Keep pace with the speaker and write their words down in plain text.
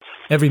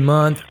Every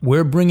month,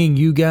 we're bringing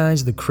you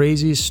guys the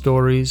craziest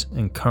stories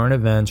and current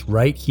events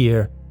right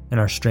here in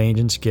our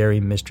Strange and Scary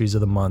Mysteries of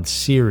the Month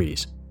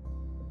series.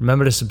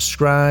 Remember to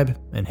subscribe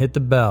and hit the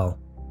bell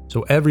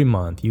so every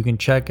month you can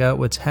check out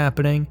what's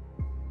happening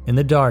in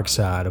the dark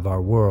side of our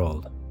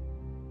world.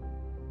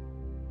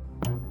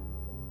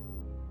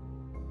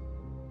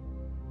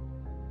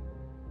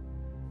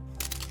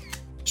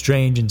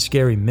 Strange and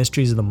Scary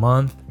Mysteries of the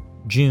Month,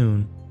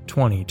 June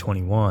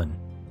 2021.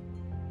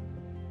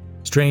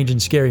 Strange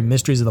and Scary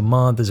Mysteries of the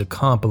Month is a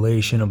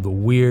compilation of the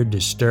weird,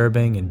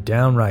 disturbing, and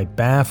downright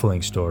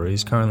baffling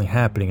stories currently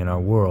happening in our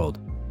world.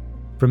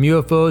 From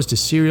UFOs to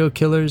serial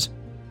killers,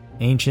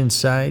 ancient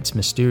sites,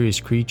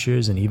 mysterious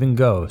creatures, and even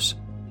ghosts.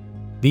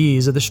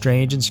 These are the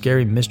Strange and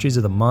Scary Mysteries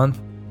of the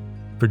Month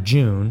for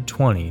June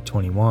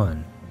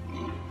 2021.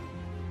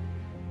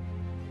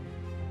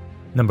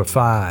 Number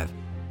 5.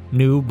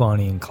 New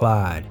Bonnie and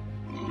Clyde.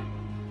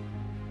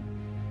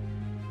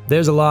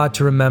 There's a lot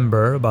to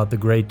remember about the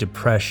Great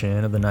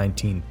Depression of the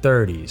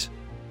 1930s.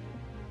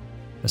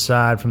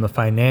 Aside from the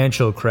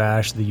financial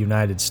crash the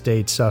United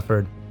States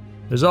suffered,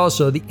 there's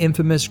also the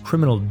infamous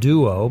criminal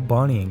duo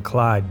Bonnie and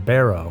Clyde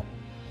Barrow.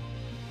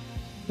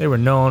 They were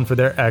known for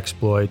their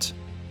exploits,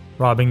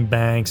 robbing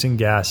banks and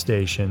gas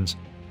stations,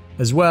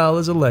 as well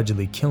as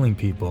allegedly killing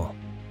people.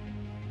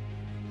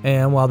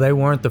 And while they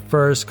weren't the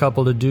first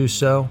couple to do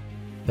so,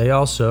 they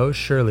also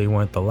surely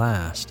weren't the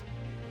last.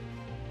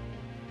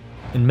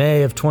 In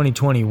May of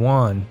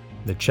 2021,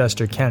 the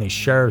Chester County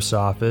Sheriff's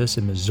Office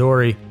in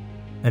Missouri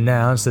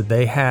announced that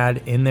they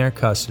had in their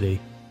custody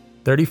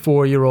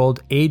 34-year-old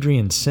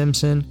Adrienne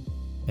Simpson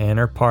and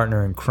her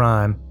partner in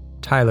crime,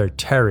 Tyler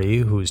Terry,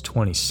 who is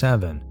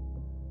 27,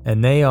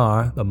 and they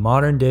are the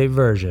modern-day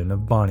version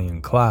of Bonnie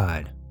and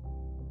Clyde.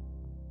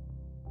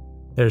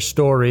 Their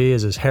story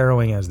is as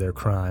harrowing as their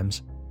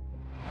crimes.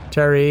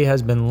 Terry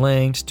has been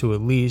linked to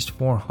at least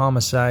 4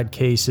 homicide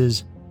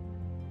cases,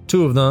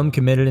 2 of them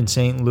committed in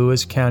St.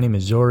 Louis County,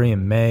 Missouri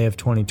in May of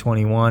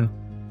 2021,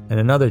 and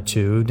another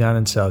 2 down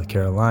in South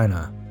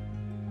Carolina.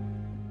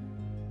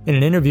 In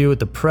an interview with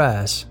the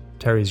press,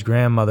 Terry's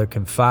grandmother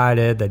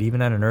confided that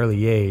even at an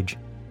early age,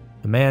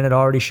 the man had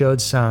already showed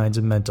signs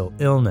of mental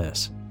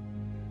illness.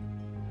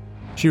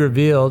 She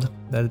revealed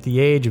that at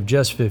the age of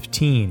just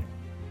 15,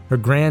 her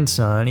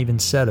grandson even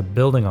set a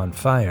building on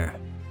fire.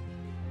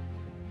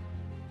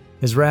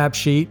 His rap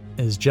sheet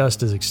is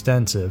just as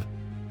extensive.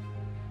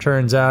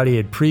 Turns out he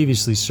had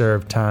previously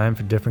served time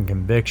for different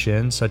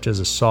convictions, such as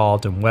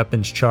assault and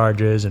weapons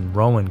charges in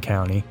Rowan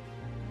County.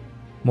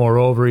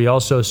 Moreover, he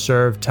also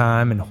served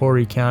time in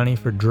Horry County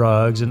for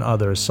drugs and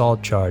other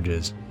assault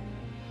charges.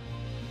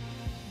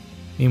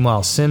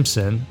 Meanwhile,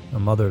 Simpson, a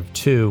mother of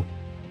 2,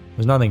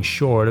 was nothing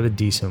short of a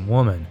decent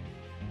woman.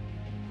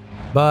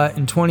 But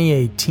in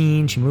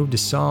 2018, she moved to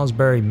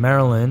Salisbury,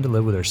 Maryland to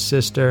live with her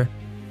sister,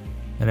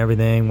 and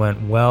everything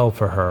went well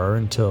for her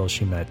until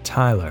she met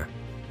Tyler.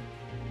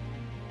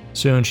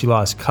 Soon she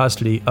lost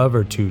custody of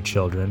her 2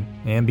 children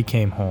and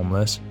became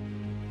homeless,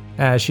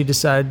 as she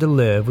decided to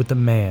live with the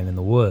man in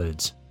the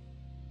woods.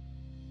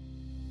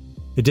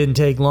 It didn't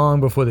take long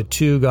before the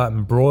 2 got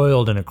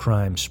embroiled in a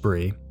crime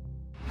spree.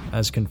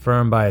 As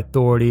confirmed by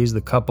authorities,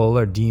 the couple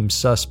are deemed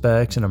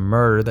suspects in a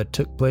murder that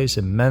took place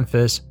in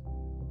Memphis,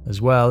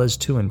 as well as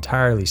 2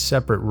 entirely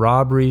separate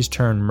robberies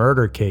turned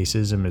murder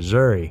cases in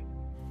Missouri.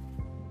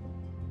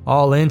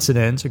 All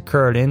incidents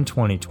occurred in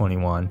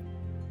 2021,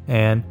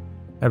 and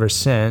ever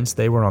since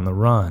they were on the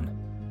run.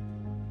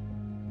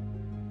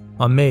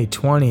 On May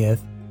 20th,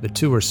 the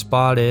 2 were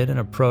spotted and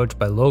approached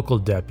by local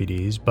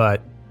deputies,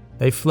 but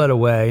they fled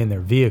away in their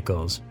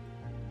vehicles.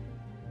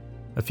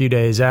 A few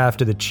days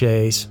after the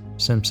chase,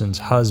 Simpson's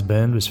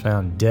husband was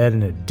found dead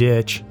in a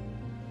ditch.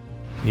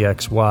 The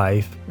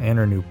ex-wife and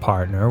her new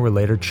partner were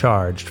later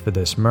charged for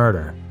this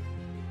murder.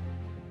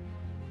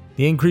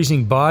 The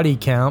increasing body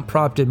count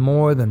prompted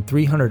more than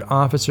 300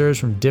 officers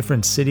from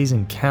different cities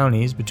and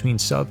counties between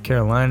South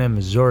Carolina and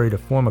Missouri to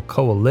form a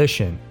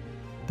coalition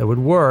that would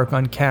work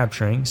on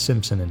capturing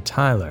Simpson and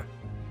Tyler.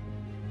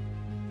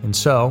 And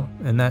so,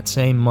 in that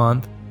same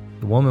month,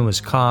 the woman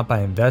was caught by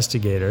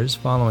investigators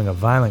following a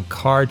violent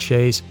car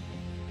chase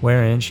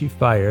wherein she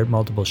fired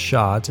multiple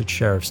shots at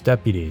sheriff's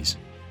deputies.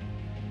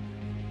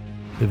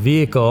 The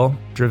vehicle,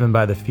 driven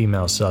by the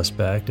female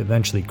suspect,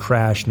 eventually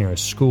crashed near a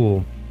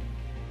school.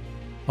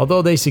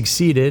 Although they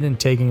succeeded in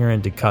taking her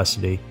into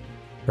custody,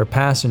 her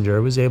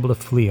passenger was able to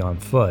flee on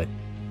foot.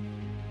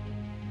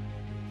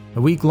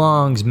 A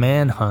week-long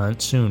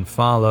manhunt soon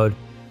followed,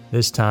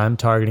 this time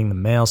targeting the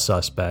male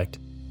suspect.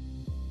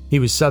 He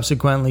was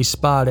subsequently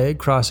spotted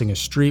crossing a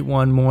street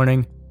one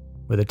morning,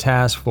 where the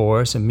task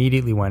force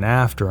immediately went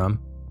after him,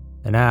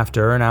 and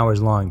after an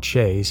hours-long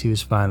chase, he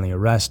was finally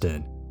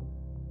arrested.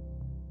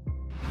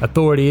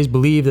 Authorities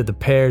believe that the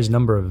pair's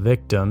number of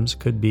victims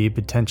could be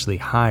potentially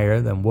higher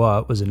than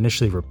what was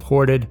initially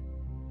reported.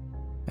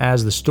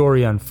 As the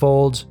story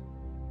unfolds,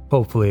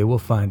 hopefully we'll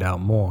find out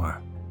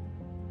more.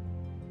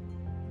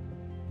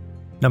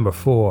 Number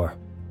 4.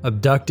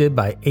 Abducted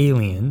by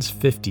aliens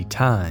 50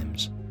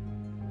 times.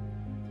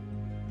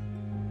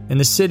 In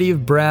the city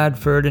of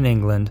Bradford in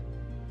England,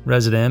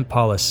 resident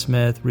Paula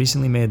Smith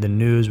recently made the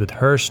news with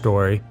her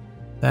story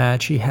that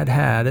she had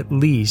had at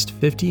least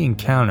 50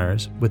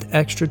 encounters with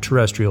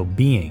extraterrestrial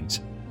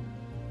beings.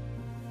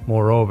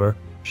 Moreover,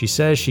 she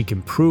says she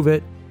can prove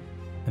it,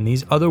 and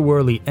these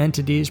otherworldly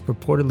entities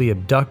purportedly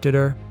abducted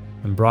her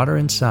and brought her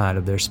inside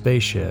of their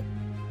spaceship.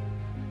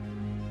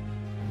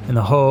 In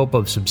the hope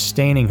of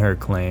sustaining her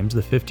claims,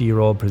 the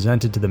 50-year-old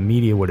presented to the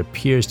media what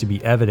appears to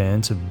be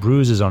evidence of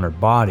bruises on her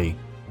body.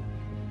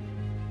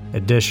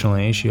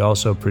 Additionally, she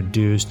also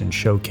produced and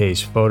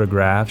showcased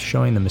photographs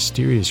showing the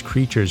mysterious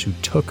creatures who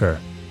took her.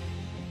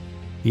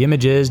 The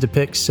images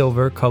depict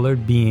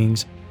silver-colored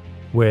beings,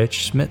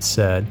 which Smith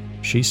said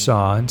she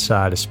saw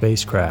inside a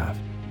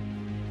spacecraft.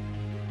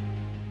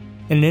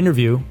 In an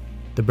interview,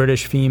 the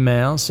British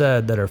female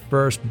said that her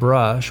first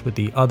brush with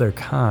the other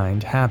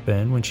kind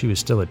happened when she was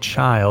still a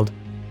child,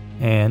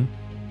 and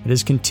it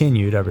has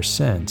continued ever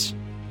since.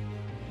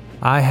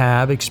 I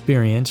have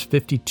experienced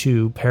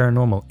 52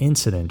 paranormal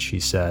incidents,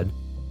 she said.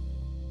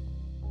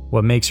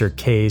 What makes her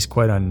case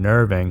quite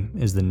unnerving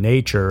is the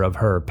nature of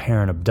her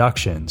apparent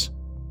abductions.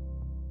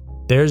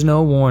 There's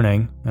no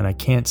warning, and I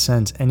can't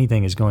sense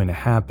anything is going to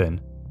happen,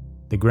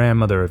 the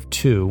grandmother of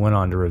 2 went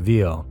on to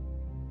reveal.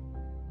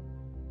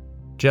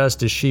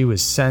 Just as she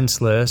was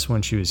senseless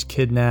when she was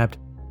kidnapped,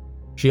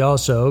 she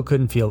also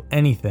couldn't feel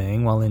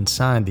anything while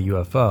inside the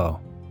UFO.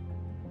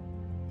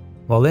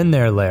 While in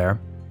their lair,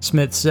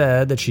 Smith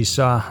said that she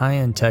saw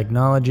high-end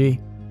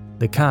technology,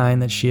 the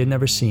kind that she had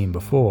never seen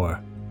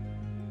before.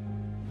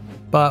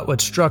 But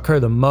what struck her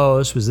the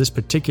most was this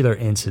particular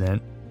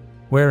incident,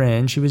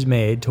 wherein she was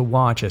made to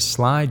watch a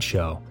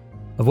slideshow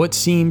of what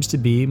seems to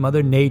be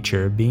Mother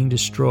Nature being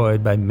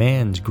destroyed by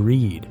man's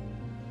greed.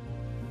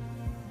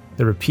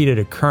 The repeated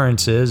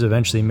occurrences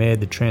eventually made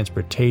the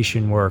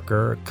transportation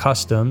worker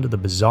accustomed to the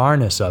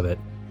bizarreness of it.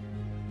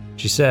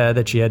 She said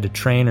that she had to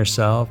train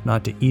herself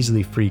not to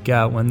easily freak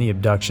out when the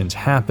abductions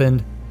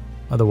happened,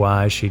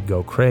 otherwise she'd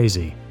go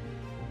crazy.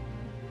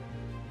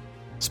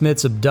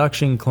 Smith's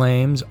abduction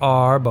claims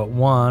are but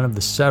one of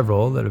the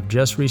several that have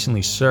just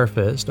recently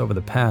surfaced over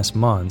the past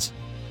months.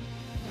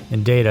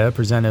 In data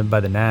presented by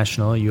the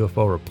National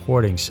UFO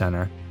Reporting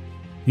Center,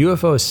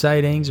 UFO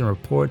sightings and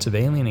reports of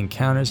alien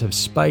encounters have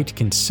spiked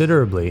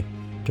considerably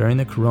during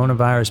the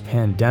coronavirus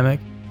pandemic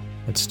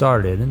that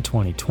started in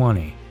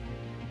 2020.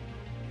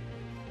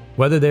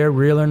 Whether they're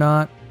real or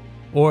not,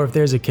 or if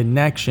there's a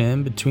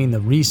connection between the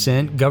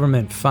recent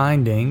government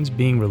findings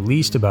being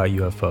released about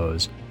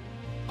UFOs,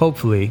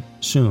 hopefully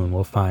soon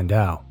we'll find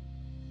out.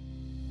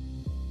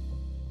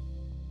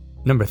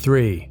 Number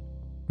 3.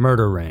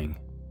 Murder Ring.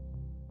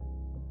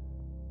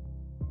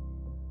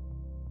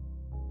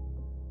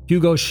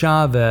 Hugo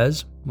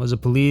Chavez was a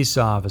police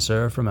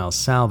officer from El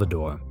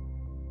Salvador.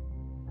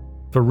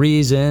 For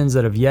reasons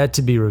that have yet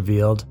to be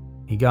revealed,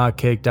 he got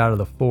kicked out of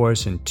the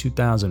force in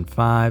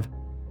 2005,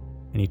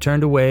 and he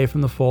turned away from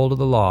the fold of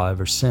the law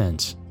ever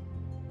since.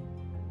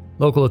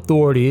 Local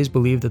authorities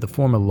believe that the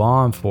former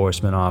law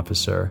enforcement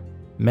officer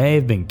may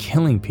have been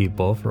killing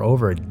people for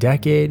over a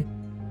decade,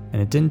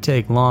 and it didn't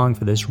take long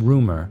for this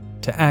rumor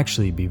to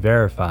actually be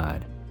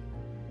verified.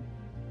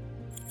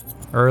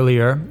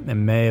 Earlier,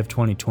 in May of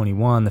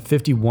 2021, the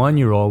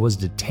 51-year-old was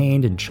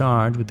detained and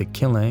charged with the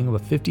killing of a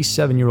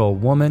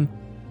 57-year-old woman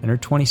and her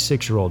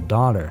 26-year-old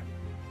daughter.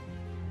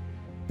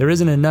 There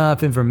isn't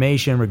enough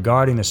information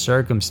regarding the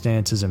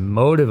circumstances and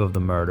motive of the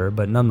murder,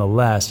 but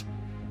nonetheless,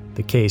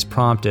 the case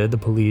prompted the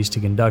police to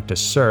conduct a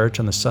search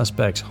on the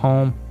suspect's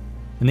home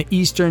in the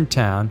eastern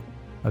town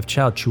of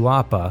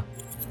Chalchuapa,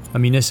 a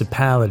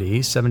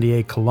municipality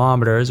 78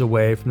 kilometers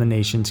away from the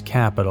nation's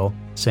capital,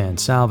 San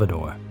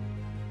Salvador.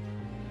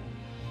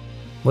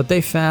 What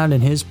they found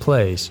in his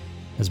place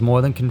has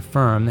more than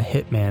confirmed the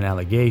hitman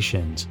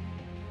allegations.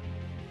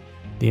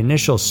 The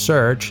initial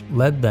search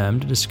led them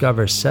to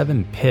discover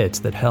 7 pits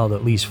that held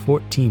at least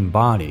 14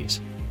 bodies.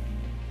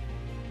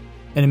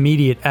 An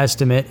immediate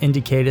estimate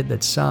indicated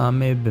that some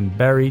may have been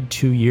buried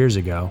 2 years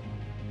ago.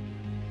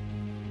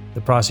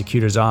 The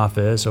prosecutor's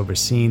office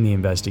overseeing the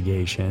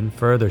investigation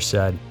further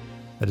said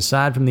that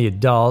aside from the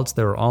adults,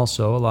 there were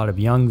also a lot of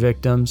young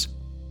victims,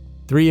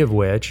 3 of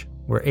which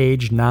were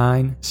aged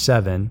 9,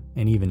 7,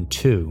 and even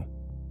 2.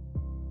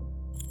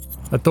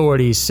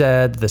 Authorities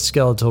said that the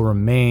skeletal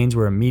remains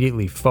were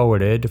immediately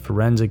forwarded to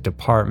forensic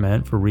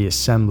department for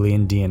reassembly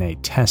and DNA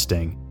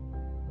testing.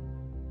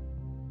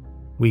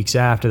 Weeks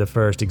after the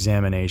first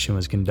examination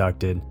was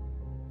conducted,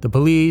 the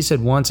police had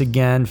once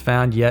again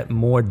found yet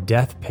more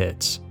death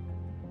pits.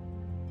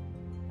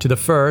 To the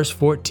first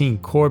 14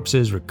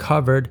 corpses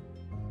recovered,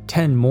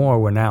 10 more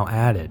were now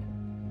added.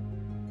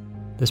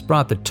 This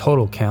brought the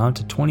total count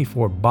to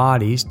 24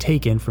 bodies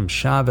taken from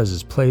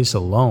Chavez's place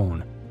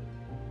alone.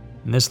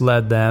 And this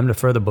led them to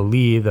further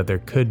believe that there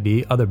could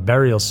be other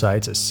burial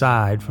sites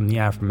aside from the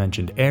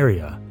aforementioned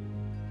area.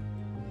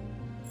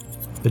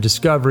 The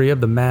discovery of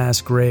the mass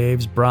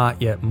graves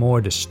brought yet more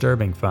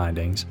disturbing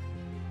findings.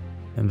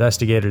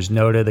 Investigators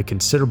noted the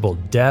considerable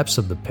depths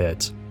of the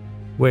pits,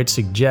 which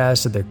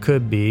suggests that there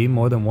could be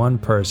more than one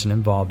person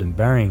involved in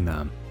burying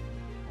them.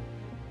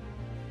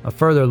 A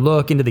further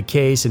look into the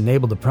case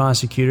enabled the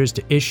prosecutors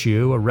to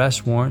issue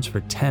arrest warrants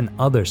for 10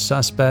 other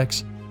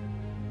suspects.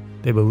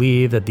 They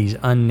believed that these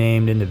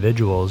unnamed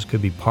individuals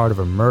could be part of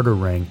a murder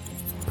ring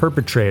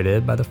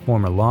perpetrated by the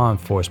former law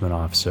enforcement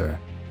officer.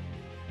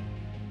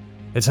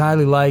 It's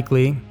highly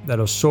likely that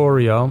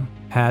Osorio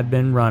had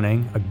been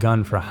running a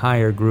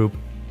gun-for-hire group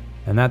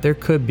and that there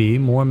could be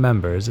more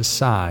members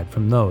aside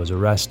from those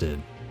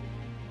arrested.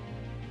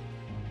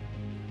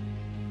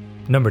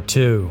 Number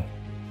 2.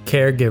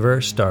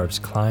 Caregiver starves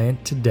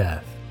client to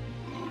death.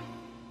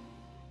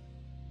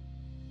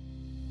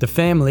 The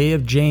family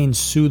of Jane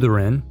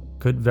Sutherin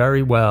could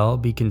very well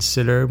be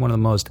considered one of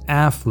the most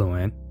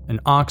affluent in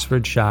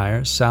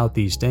Oxfordshire,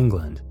 southeast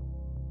England.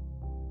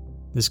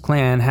 This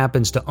clan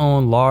happens to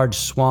own large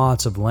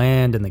swaths of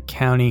land in the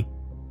county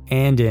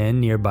and in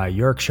nearby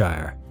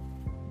Yorkshire.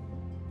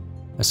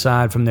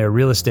 Aside from their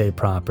real estate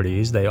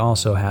properties, they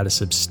also had a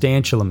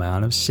substantial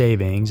amount of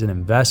savings and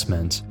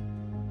investments.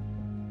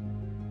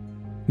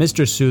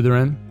 Mr.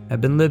 Sutherin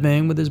had been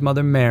living with his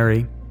mother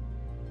Mary.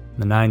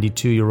 The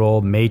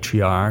 92-year-old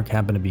matriarch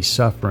happened to be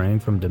suffering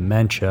from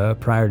dementia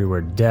prior to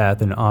her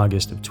death in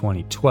August of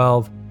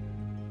 2012,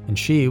 and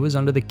she was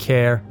under the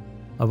care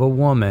of a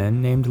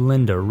woman named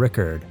Linda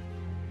Rickard.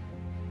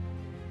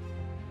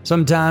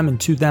 Sometime in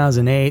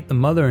 2008, the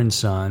mother and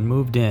son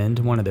moved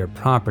into one of their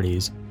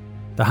properties,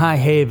 the High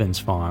Havens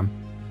Farm,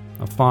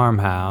 a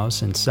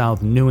farmhouse in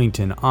South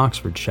Newington,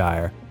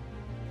 Oxfordshire.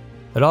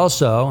 It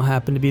also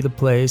happened to be the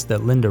place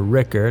that Linda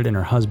Rickard and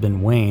her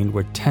husband Wayne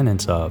were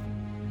tenants of.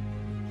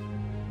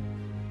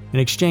 In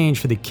exchange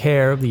for the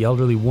care of the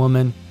elderly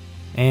woman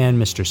and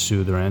Mr.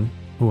 Sutherin,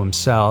 who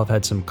himself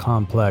had some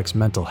complex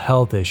mental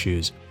health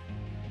issues,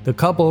 the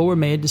couple were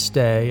made to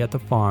stay at the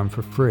farm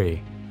for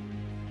free.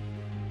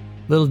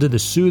 Little did the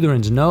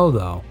Sutherins know,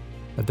 though,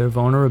 that their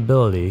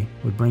vulnerability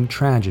would bring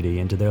tragedy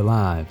into their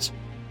lives.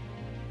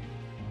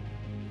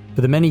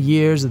 For the many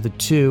years that the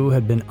two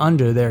had been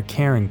under their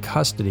care and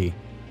custody,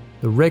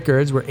 the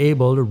Rickards were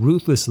able to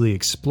ruthlessly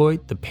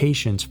exploit the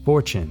patient's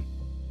fortune.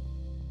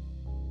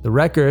 The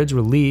records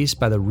released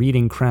by the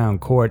Reading Crown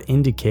Court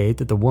indicate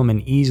that the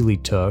woman easily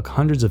took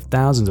hundreds of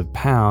thousands of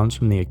pounds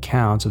from the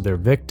accounts of their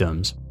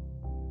victims.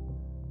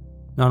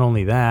 Not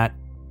only that,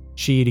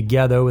 she,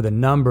 together with a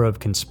number of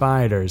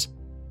conspirators,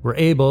 were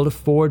able to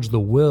forge the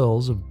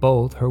wills of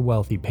both her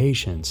wealthy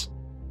patients.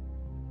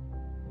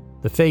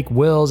 The fake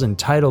wills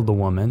entitled the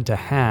woman to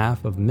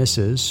half of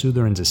Mrs.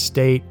 Sutherin's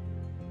estate,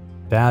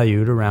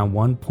 valued around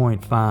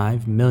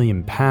 £1.5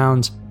 million,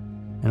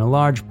 and a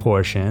large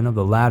portion of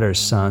the latter's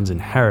son's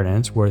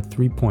inheritance worth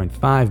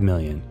 $3.5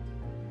 million.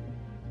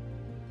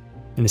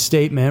 In a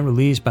statement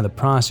released by the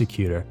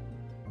prosecutor,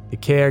 the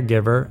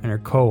caregiver and her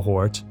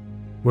cohorts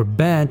were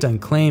bent on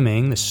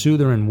claiming the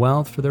Sutherin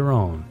wealth for their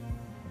own.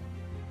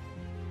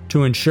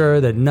 To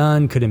ensure that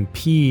none could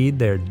impede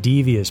their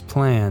devious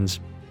plans,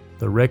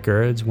 the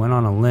Rickards went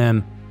on a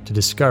limb to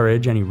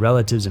discourage any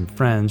relatives and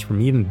friends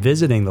from even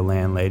visiting the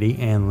landlady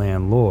and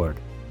landlord.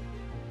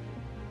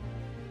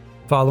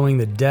 Following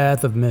the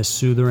death of Miss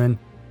Sutherin,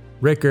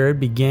 Rickard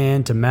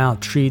began to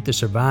maltreat the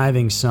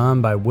surviving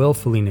son by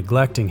willfully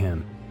neglecting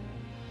him.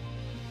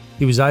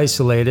 He was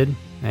isolated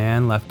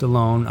and left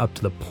alone up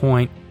to the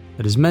point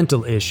that his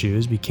mental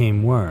issues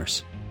became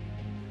worse.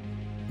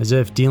 As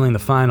if dealing the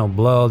final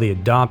blow, the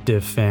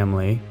adoptive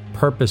family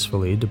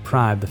purposefully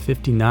deprived the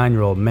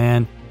 59-year-old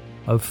man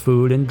of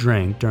food and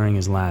drink during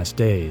his last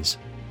days.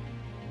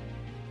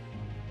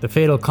 The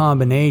fatal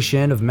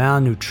combination of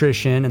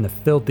malnutrition and the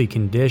filthy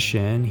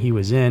condition he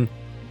was in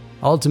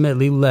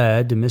ultimately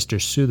led to Mr.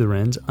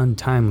 Sutherin's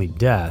untimely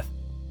death.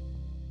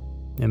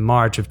 In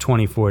March of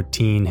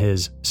 2014,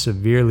 his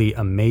severely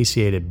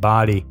emaciated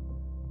body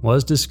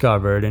was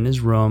discovered in his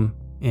room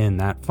in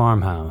that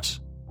farmhouse.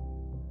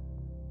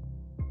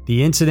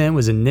 The incident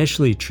was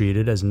initially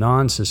treated as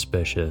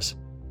non-suspicious.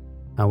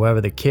 However,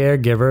 the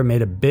caregiver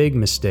made a big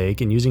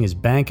mistake in using his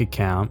bank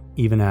account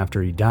even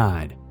after he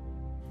died.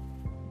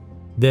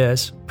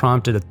 This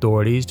prompted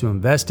authorities to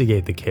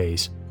investigate the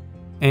case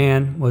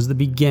and was the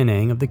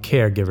beginning of the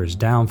caregiver's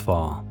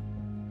downfall.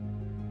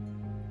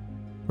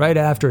 Right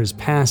after his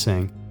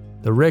passing,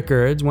 the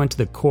Rickards went to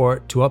the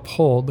court to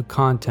uphold the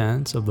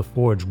contents of the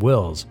forged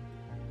wills.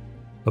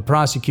 But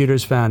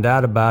prosecutors found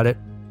out about it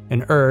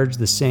and urged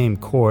the same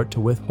court to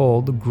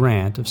withhold the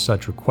grant of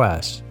such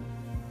requests.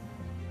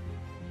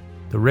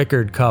 The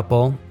Rickard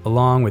couple,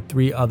 along with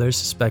 3 other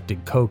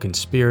suspected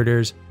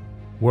co-conspirators,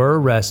 were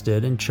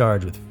arrested and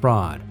charged with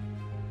fraud.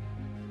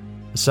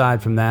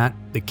 Aside from that,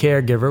 the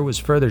caregiver was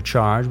further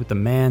charged with the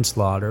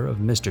manslaughter of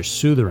Mr.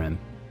 Sutherin.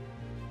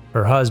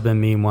 Her husband,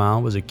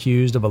 meanwhile, was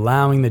accused of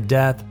allowing the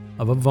death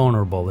of a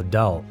vulnerable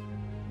adult.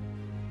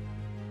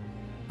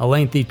 A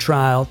lengthy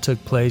trial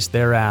took place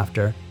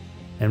thereafter,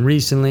 and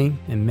recently,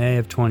 in May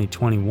of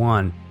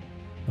 2021,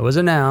 it was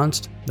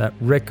announced that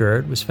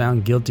Rickard was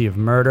found guilty of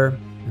murder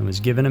and was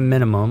given a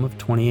minimum of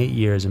 28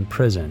 years in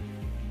prison.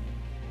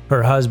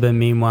 Her husband,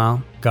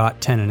 meanwhile,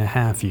 got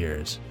 10.5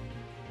 years.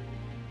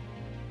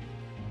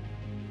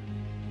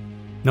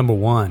 Number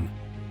 1.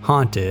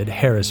 haunted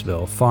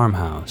Harrisville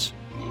farmhouse.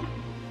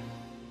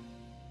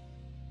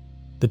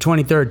 The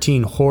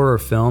 2013 horror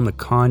film The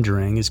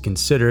Conjuring is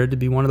considered to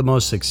be one of the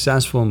most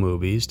successful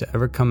movies to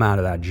ever come out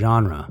of that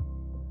genre.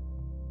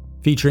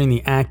 Featuring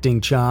the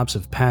acting chops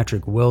of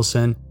Patrick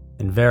Wilson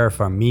and Vera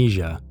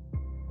Farmiga,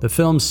 the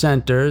film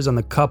centers on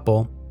the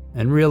couple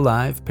and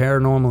real-life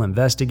paranormal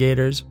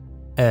investigators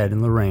Ed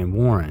and Lorraine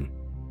Warren.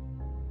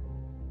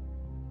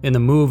 In the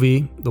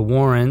movie, the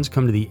Warrens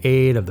come to the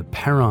aid of the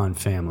Perron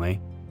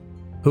family,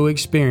 who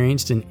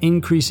experienced an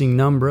increasing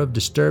number of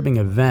disturbing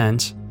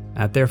events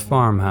at their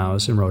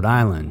farmhouse in Rhode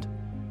Island.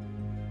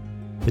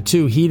 The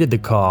two heeded the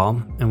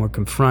call and were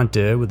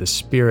confronted with a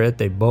spirit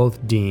they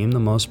both deemed the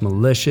most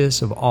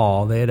malicious of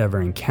all they had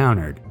ever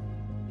encountered.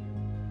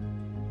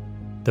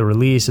 The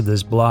release of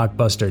this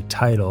blockbuster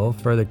title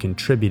further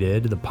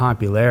contributed to the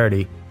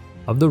popularity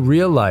of the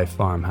real-life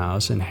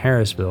farmhouse in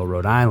Harrisville,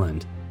 Rhode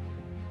Island.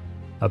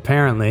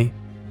 Apparently,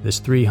 this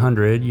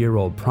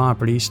 300-year-old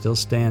property still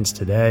stands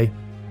today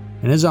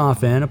and is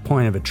often a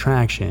point of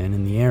attraction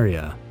in the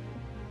area.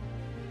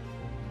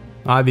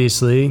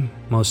 Obviously,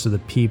 most of the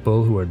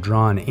people who are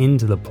drawn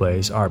into the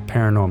place are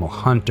paranormal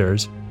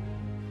hunters,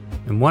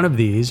 and one of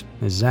these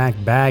is Zach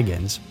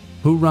Baggins,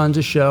 who runs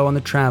a show on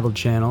the Travel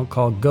Channel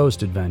called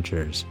Ghost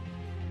Adventures.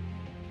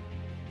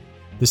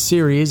 The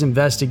series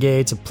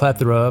investigates a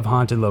plethora of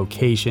haunted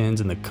locations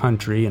in the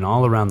country and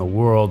all around the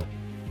world,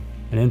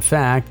 and in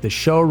fact, the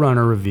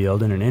showrunner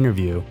revealed in an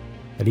interview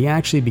that he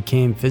actually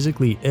became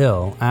physically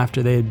ill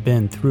after they had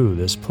been through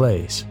this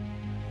place.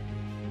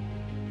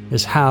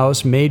 This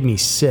house made me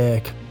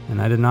sick,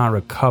 and I did not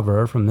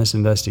recover from this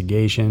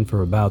investigation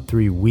for about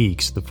 3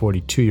 weeks, the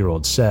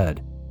 42-year-old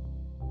said.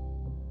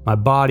 My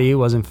body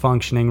wasn't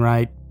functioning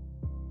right.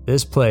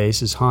 This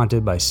place is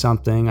haunted by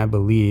something I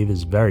believe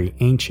is very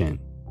ancient.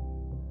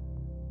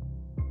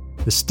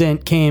 The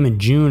stint came in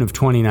June of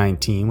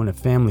 2019 when a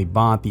family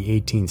bought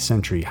the 18th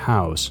century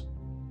house.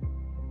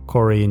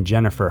 Corey and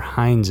Jennifer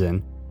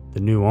Heinzen, the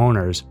new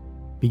owners,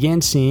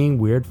 began seeing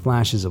weird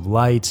flashes of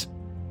lights,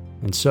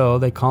 and so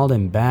they called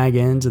in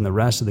Baggins and the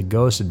rest of the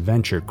Ghost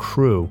Adventure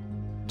crew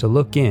to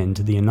look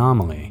into the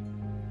anomaly.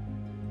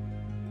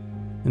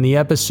 In the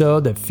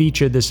episode that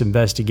featured this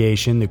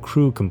investigation, the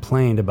crew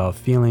complained about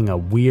feeling a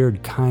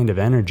weird kind of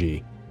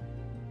energy,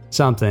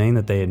 something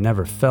that they had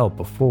never felt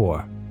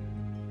before.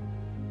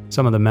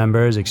 Some of the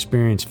members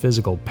experienced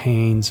physical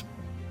pains,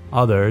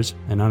 others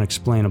an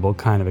unexplainable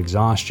kind of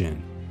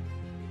exhaustion.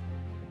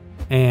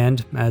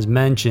 And, as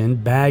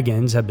mentioned,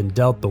 Baggins had been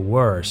dealt the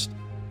worst.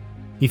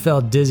 He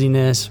felt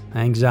dizziness,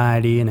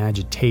 anxiety, and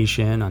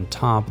agitation on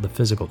top of the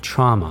physical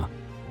trauma.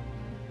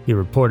 He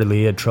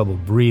reportedly had trouble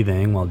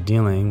breathing while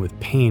dealing with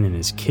pain in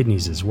his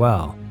kidneys as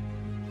well.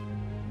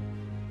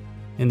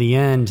 In the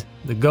end,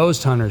 the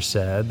ghost hunter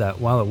said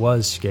that while it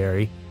was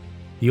scary,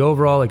 the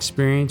overall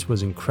experience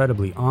was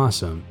incredibly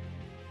awesome,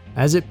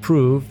 as it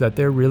proved that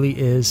there really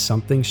is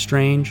something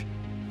strange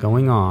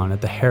going on at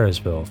the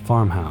Harrisville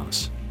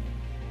farmhouse.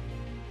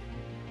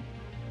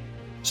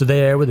 So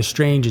there were the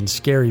strange and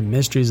scary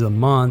mysteries of the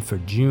month for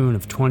June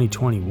of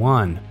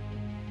 2021.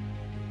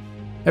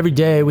 Every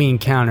day we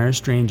encounter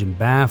strange and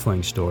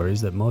baffling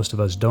stories that most of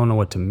us don't know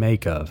what to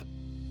make of.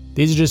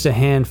 These are just a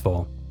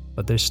handful,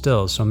 but there's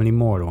still so many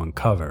more to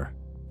uncover.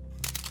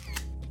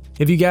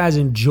 If you guys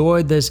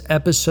enjoyed this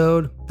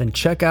episode, then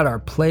check out our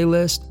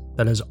playlist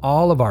that has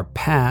all of our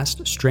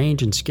past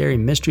strange and scary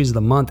mysteries of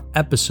the month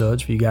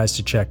episodes for you guys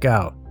to check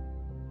out.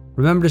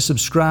 Remember to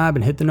subscribe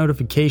and hit the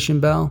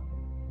notification bell.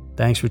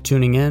 Thanks for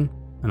tuning in,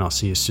 and I'll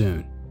see you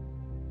soon.